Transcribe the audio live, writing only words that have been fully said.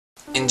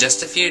In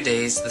just a few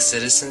days, the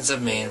citizens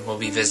of Maine will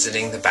be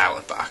visiting the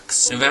ballot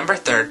box. November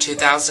 3rd,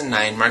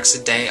 2009 marks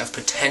a day of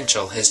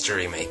potential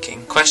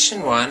history-making.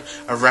 Question 1,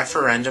 a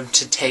referendum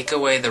to take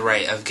away the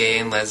right of gay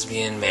and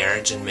lesbian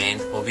marriage in Maine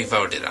will be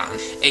voted on.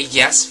 A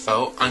yes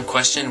vote on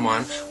question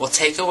 1 will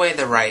take away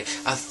the right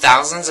of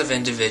thousands of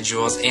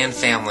individuals and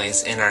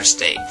families in our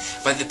state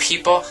by the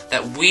people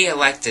that we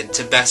elected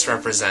to best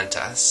represent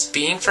us.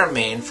 Being from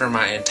Maine for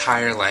my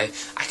entire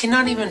life, I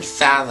cannot even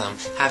fathom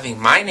having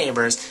my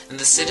neighbors and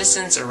the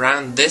citizens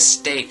around this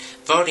state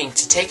voting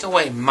to take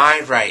away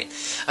my right,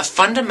 a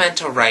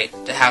fundamental right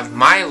to have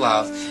my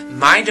love,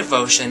 my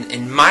devotion,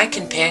 and my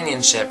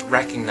companionship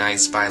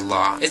recognized by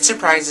law. It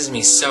surprises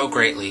me so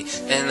greatly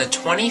that in the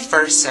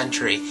 21st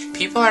century,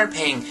 people are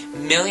paying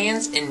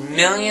millions and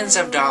millions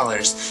of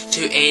dollars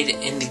to aid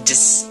in the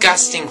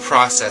disgusting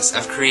process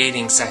of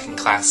creating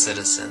second-class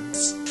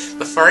citizens.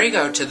 Before you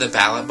go to the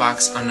ballot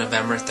box on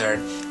November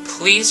 3rd,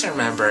 please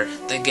remember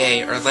the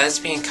gay or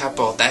lesbian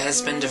couple that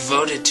has been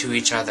devoted to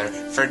each other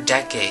for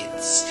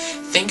decades.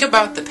 Think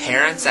about the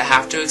parents that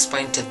have to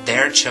explain to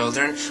their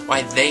children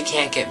why they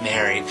can't get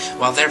married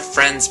while their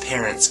friends'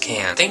 parents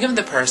can. Think of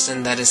the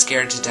person that is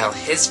scared to tell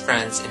his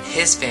friends and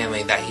his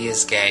family that he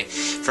is gay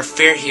for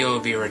fear he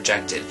will be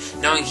rejected,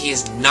 knowing he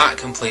is not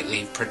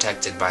completely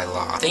protected by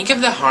law. Think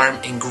of the harm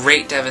and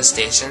great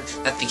devastation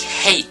that the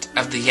hate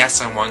of the Yes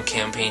on One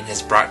campaign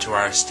has brought to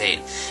our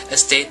state, a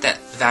state that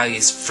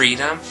values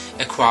freedom,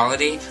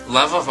 equality,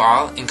 love of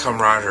all, and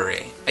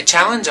camaraderie. I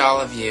challenge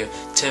all of you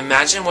to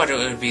imagine what it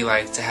would be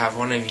like to have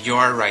one of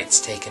your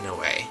rights taken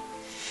away.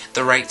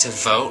 The right to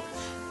vote,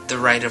 the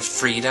right of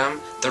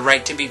freedom, the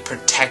right to be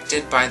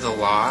protected by the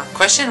law.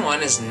 Question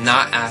 1 is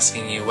not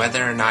asking you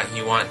whether or not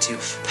you want to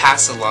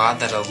pass a law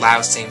that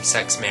allows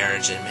same-sex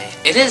marriage in Maine.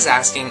 It is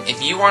asking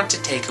if you want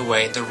to take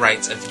away the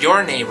rights of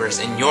your neighbors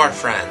and your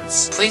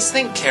friends. Please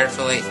think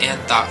carefully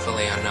and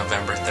thoughtfully on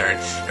November 3rd,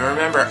 and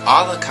remember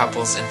all the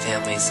couples and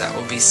families that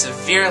will be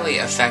severely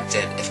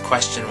affected if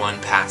question 1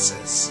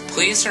 passes.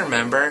 Please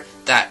remember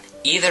that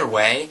either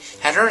way,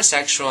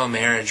 heterosexual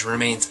marriage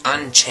remains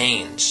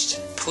unchanged.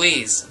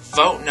 Please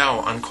vote no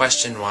on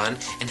question 1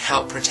 and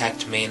help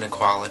protect Maine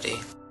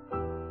equality.